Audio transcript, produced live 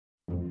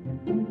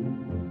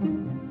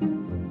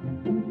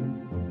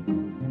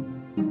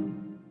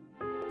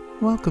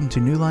Welcome to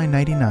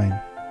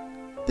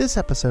Newline99. This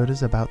episode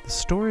is about the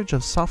storage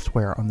of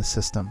software on the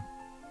system.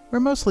 We're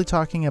mostly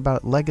talking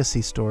about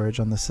legacy storage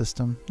on the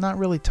system, not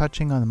really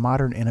touching on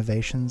modern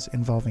innovations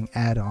involving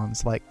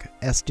add-ons like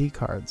SD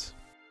cards.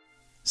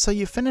 So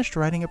you finished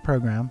writing a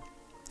program,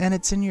 and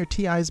it's in your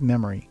TI's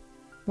memory.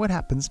 What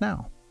happens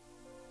now?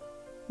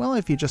 Well,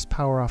 if you just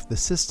power off the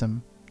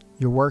system,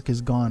 your work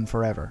is gone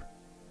forever.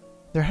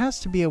 There has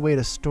to be a way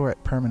to store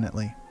it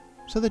permanently,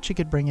 so that you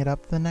could bring it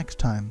up the next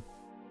time.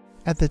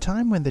 At the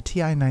time when the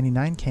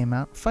TI-99 came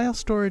out, file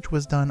storage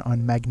was done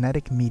on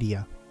magnetic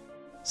media.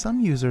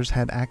 Some users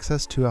had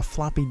access to a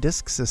floppy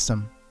disk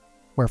system,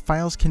 where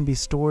files can be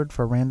stored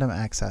for random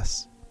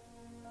access.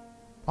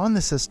 On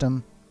the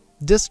system,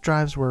 disk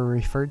drives were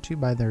referred to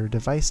by their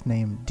device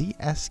name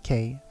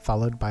DSK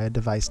followed by a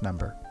device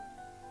number,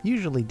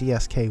 usually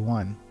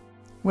DSK1.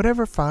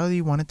 Whatever file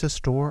you wanted to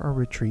store or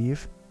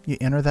retrieve, you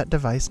enter that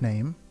device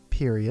name,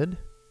 period,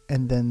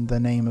 and then the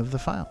name of the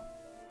file.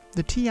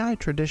 The TI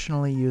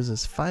traditionally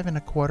uses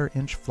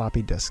 5¼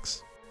 floppy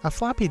disks. A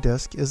floppy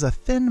disk is a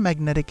thin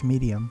magnetic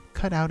medium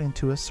cut out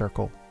into a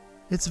circle.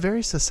 It's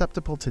very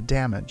susceptible to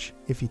damage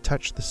if you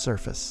touch the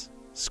surface,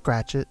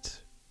 scratch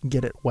it,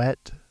 get it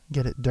wet,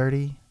 get it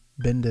dirty,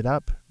 bend it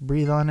up,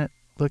 breathe on it,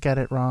 look at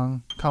it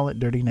wrong, call it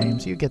dirty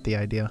names, you get the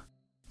idea.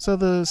 So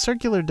the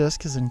circular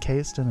disk is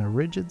encased in a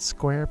rigid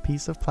square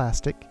piece of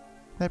plastic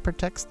that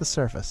protects the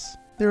surface.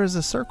 There is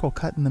a circle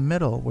cut in the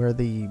middle where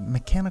the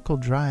mechanical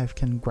drive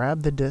can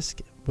grab the disk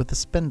with a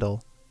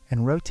spindle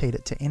and rotate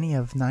it to any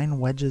of 9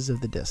 wedges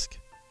of the disk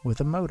with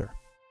a motor.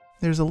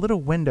 There's a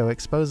little window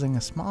exposing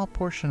a small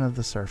portion of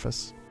the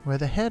surface where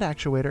the head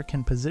actuator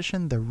can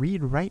position the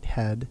read-write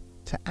head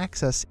to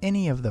access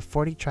any of the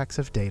 40 tracks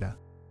of data.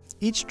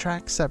 Each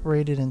track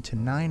separated into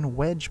 9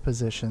 wedge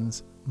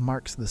positions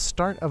marks the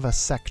start of a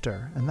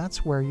sector, and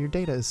that's where your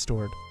data is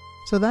stored.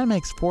 So that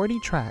makes 40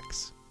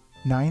 tracks,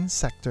 9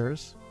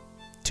 sectors,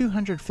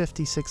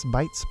 256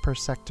 bytes per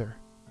sector,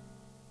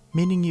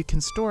 meaning you can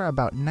store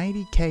about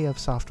 90K of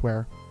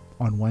software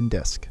on one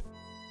disk.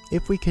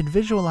 If we could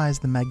visualize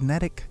the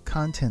magnetic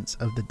contents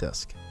of the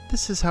disk,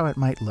 this is how it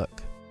might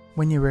look.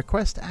 When you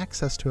request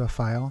access to a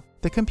file,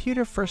 the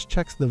computer first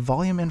checks the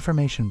volume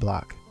information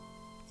block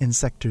in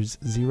sectors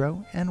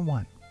 0 and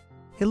 1.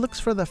 It looks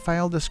for the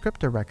file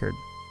descriptor record,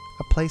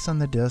 a place on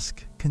the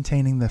disk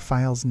containing the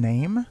file's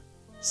name,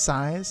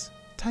 size,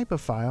 type of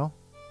file,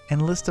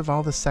 and list of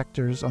all the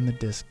sectors on the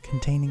disk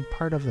containing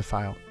part of the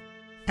file.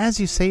 As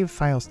you save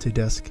files to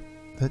disk,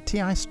 the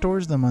TI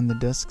stores them on the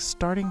disk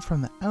starting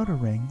from the outer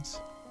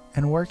rings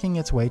and working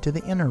its way to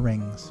the inner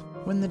rings.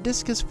 When the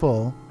disk is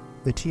full,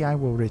 the TI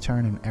will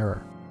return an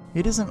error.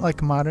 It isn't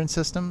like modern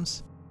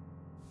systems.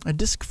 A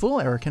disk full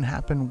error can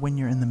happen when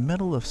you're in the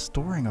middle of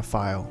storing a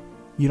file.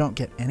 You don't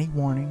get any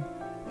warning,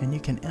 and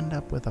you can end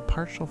up with a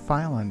partial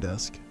file on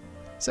disk.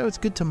 So it's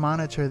good to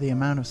monitor the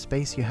amount of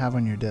space you have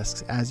on your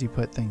disks as you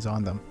put things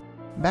on them.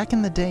 Back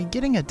in the day,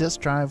 getting a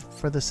disk drive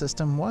for the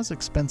system was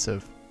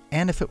expensive,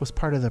 and if it was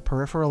part of the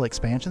peripheral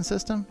expansion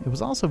system, it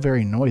was also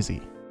very noisy.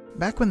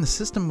 Back when the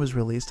system was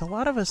released, a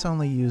lot of us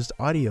only used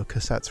audio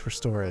cassettes for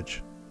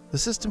storage. The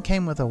system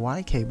came with a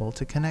Y cable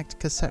to connect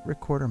cassette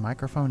recorder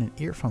microphone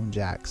and earphone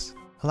jacks,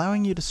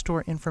 allowing you to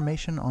store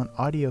information on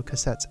audio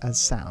cassettes as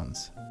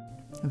sounds.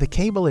 The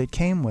cable it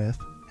came with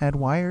had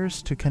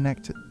wires to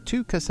connect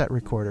 2 cassette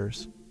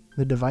recorders.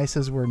 The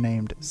devices were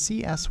named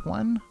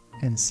CS1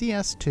 and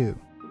CS2.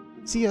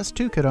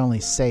 CS2 could only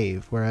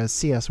save, whereas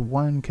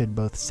CS1 could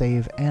both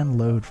save and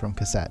load from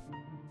cassette.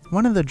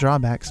 One of the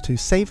drawbacks to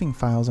saving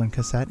files on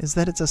cassette is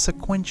that it's a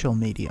sequential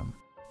medium.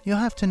 You'll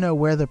have to know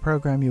where the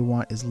program you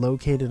want is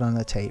located on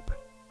the tape,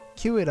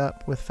 cue it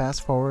up with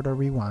fast forward or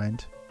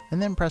rewind,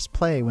 and then press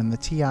play when the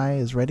TI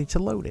is ready to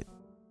load it.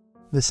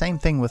 The same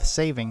thing with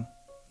saving.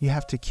 You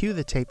have to cue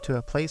the tape to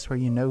a place where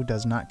you know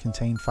does not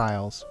contain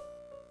files.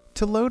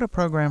 To load a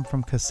program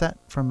from cassette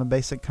from a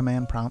basic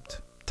command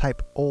prompt,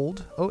 type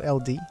OLD,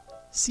 O-L-D,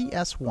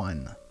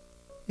 CS1.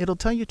 It'll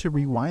tell you to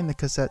rewind the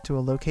cassette to a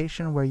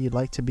location where you'd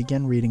like to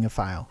begin reading a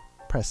file.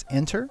 Press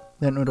enter,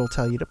 then it'll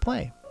tell you to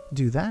play.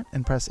 Do that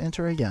and press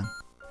enter again.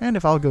 And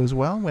if all goes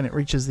well, when it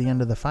reaches the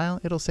end of the file,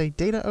 it'll say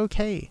data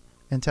OK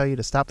and tell you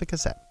to stop the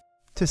cassette.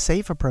 To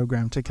save a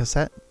program to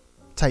cassette,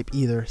 type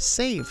either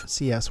save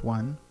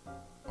CS1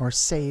 or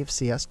save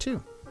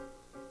CS2.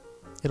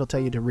 It'll tell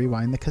you to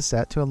rewind the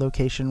cassette to a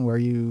location where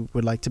you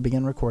would like to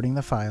begin recording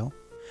the file.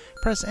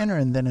 Press enter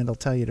and then it'll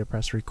tell you to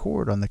press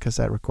record on the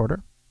cassette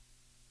recorder.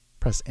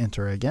 Press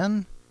enter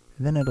again,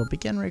 and then it'll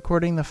begin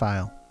recording the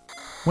file.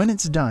 When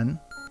it's done,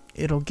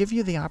 it'll give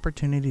you the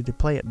opportunity to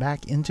play it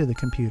back into the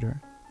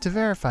computer to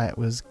verify it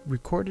was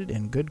recorded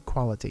in good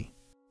quality.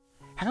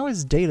 How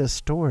is data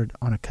stored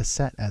on a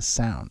cassette as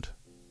sound?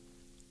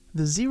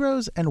 The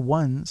zeros and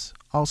ones,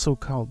 also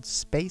called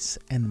space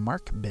and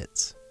mark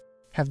bits,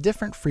 have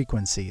different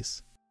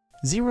frequencies.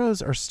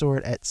 Zeros are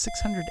stored at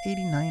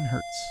 689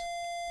 Hz,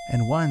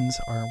 and ones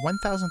are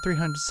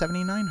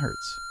 1379 Hz.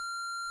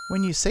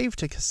 When you save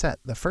to cassette,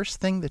 the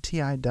first thing the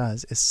TI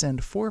does is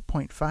send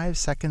 4.5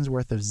 seconds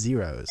worth of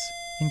zeros,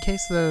 in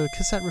case the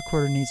cassette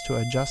recorder needs to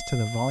adjust to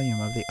the volume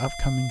of the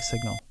upcoming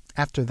signal.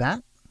 After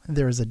that,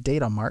 there is a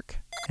data mark,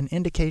 an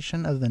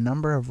indication of the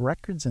number of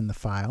records in the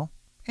file,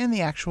 and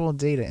the actual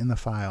data in the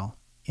file,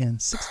 in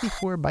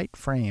 64-byte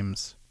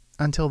frames,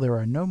 until there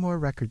are no more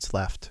records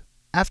left.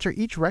 After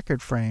each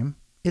record frame,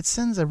 it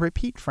sends a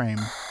repeat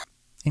frame,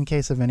 in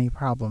case of any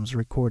problems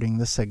recording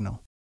the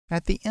signal.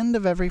 At the end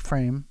of every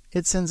frame,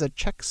 it sends a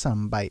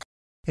checksum byte.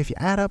 If you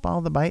add up all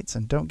the bytes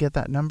and don't get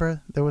that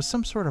number, there was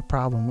some sort of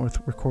problem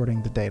with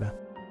recording the data.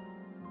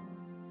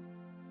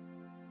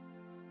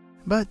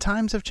 But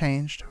times have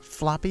changed.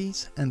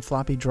 Floppies and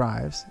floppy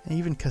drives, and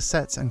even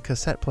cassettes and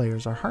cassette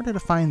players are harder to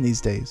find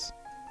these days.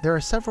 There are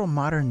several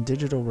modern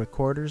digital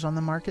recorders on the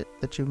market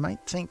that you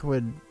might think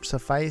would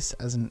suffice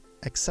as an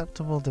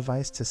acceptable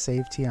device to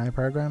save TI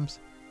programs.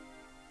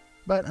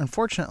 But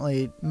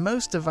unfortunately,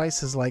 most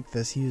devices like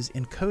this use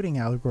encoding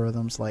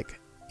algorithms like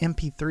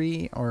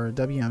MP3 or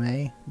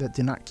WMA that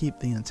do not keep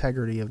the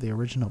integrity of the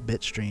original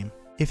bit stream.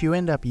 If you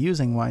end up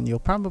using one, you'll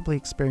probably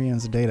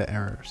experience data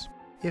errors.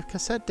 If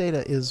cassette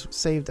data is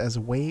saved as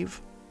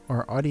WAV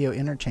or audio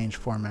interchange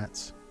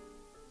formats,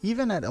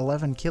 even at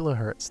 11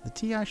 kHz, the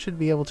TI should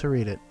be able to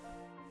read it.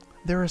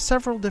 There are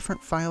several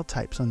different file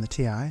types on the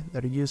TI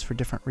that are used for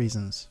different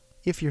reasons.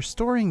 If you're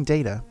storing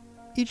data,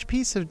 each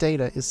piece of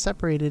data is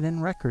separated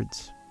in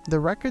records. The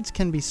records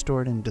can be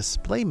stored in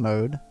display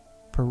mode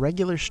for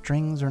regular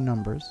strings or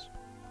numbers,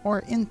 or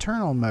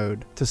internal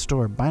mode to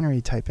store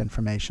binary type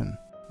information.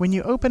 When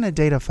you open a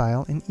data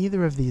file in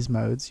either of these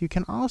modes, you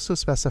can also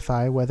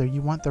specify whether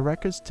you want the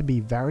records to be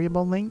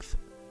variable length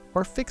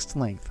or fixed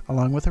length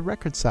along with a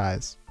record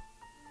size.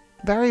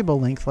 Variable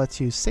length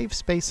lets you save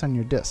space on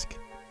your disk,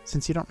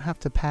 since you don't have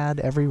to pad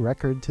every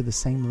record to the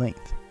same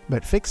length.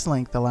 But fixed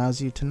length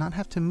allows you to not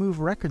have to move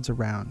records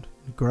around,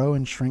 grow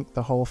and shrink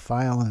the whole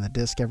file on the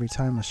disk every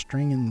time a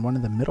string in one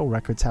of the middle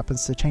records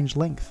happens to change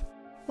length.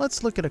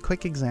 Let's look at a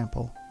quick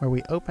example where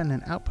we open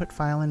an output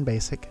file in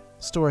BASIC,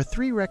 store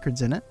 3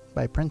 records in it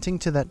by printing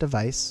to that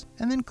device,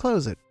 and then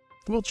close it.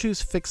 We'll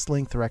choose fixed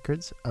length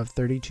records of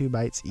 32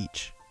 bytes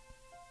each.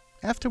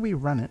 After we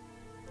run it,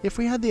 if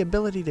we had the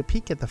ability to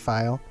peek at the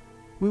file,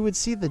 we would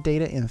see the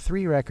data in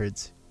 3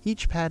 records,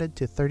 each padded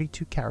to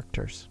 32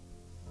 characters.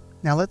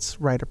 Now let's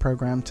write a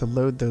program to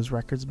load those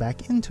records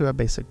back into a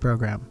BASIC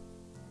program.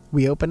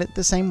 We open it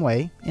the same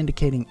way,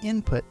 indicating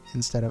input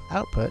instead of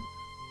output,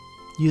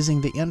 using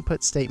the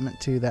input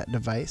statement to that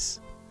device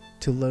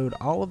to load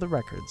all of the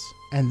records,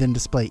 and then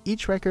display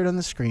each record on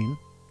the screen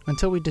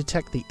until we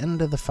detect the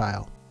end of the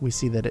file. We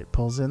see that it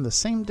pulls in the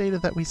same data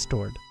that we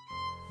stored.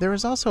 There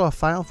is also a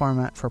file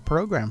format for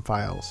program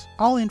files.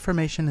 All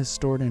information is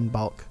stored in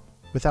bulk,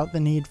 without the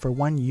need for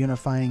one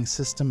unifying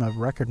system of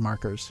record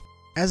markers.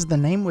 As the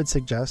name would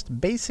suggest,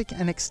 BASIC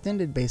and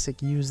Extended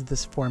BASIC use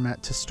this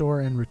format to store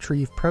and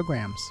retrieve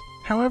programs.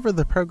 However,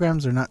 the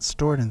programs are not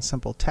stored in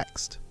simple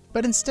text,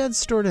 but instead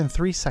stored in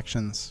 3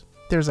 sections.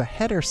 There's a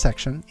header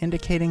section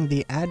indicating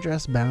the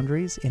address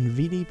boundaries in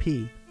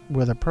VDP,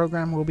 where the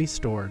program will be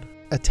stored,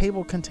 a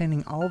table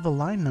containing all the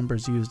line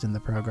numbers used in the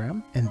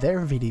program and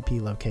their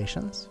VDP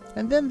locations,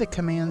 and then the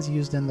commands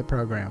used in the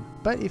program.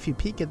 But if you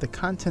peek at the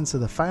contents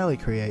of the file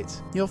it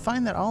creates, you'll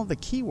find that all the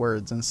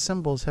keywords and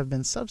symbols have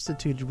been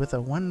substituted with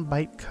a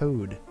 1-byte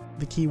code.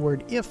 The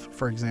keyword if,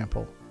 for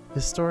example,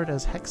 is stored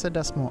as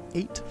hexadecimal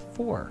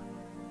 84.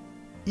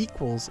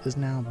 Equals is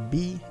now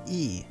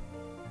BE,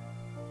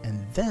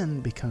 and then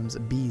becomes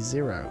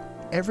B0.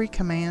 Every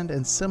command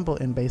and symbol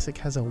in BASIC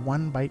has a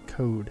 1-byte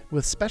code,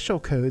 with special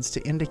codes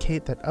to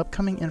indicate that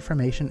upcoming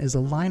information is a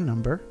line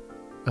number,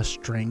 a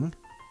string,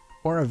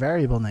 or a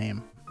variable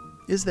name.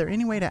 Is there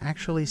any way to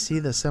actually see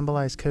the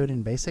symbolized code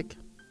in BASIC?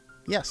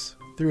 Yes,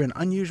 through an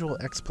unusual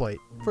exploit.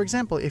 For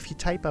example, if you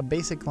type a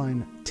BASIC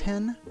line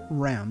 10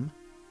 rem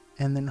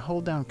and then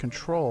hold down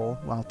Control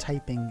while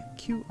typing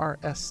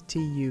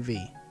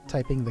QRSTUV,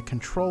 typing the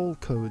control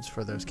codes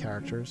for those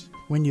characters,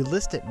 when you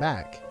list it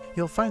back,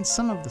 you'll find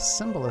some of the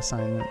symbol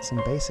assignments in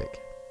BASIC.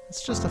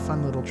 It's just a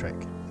fun little trick.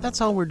 That's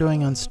all we're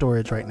doing on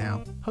storage right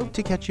now. Hope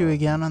to catch you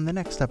again on the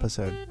next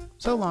episode.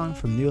 So long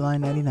from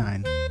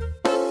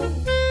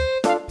Newline99.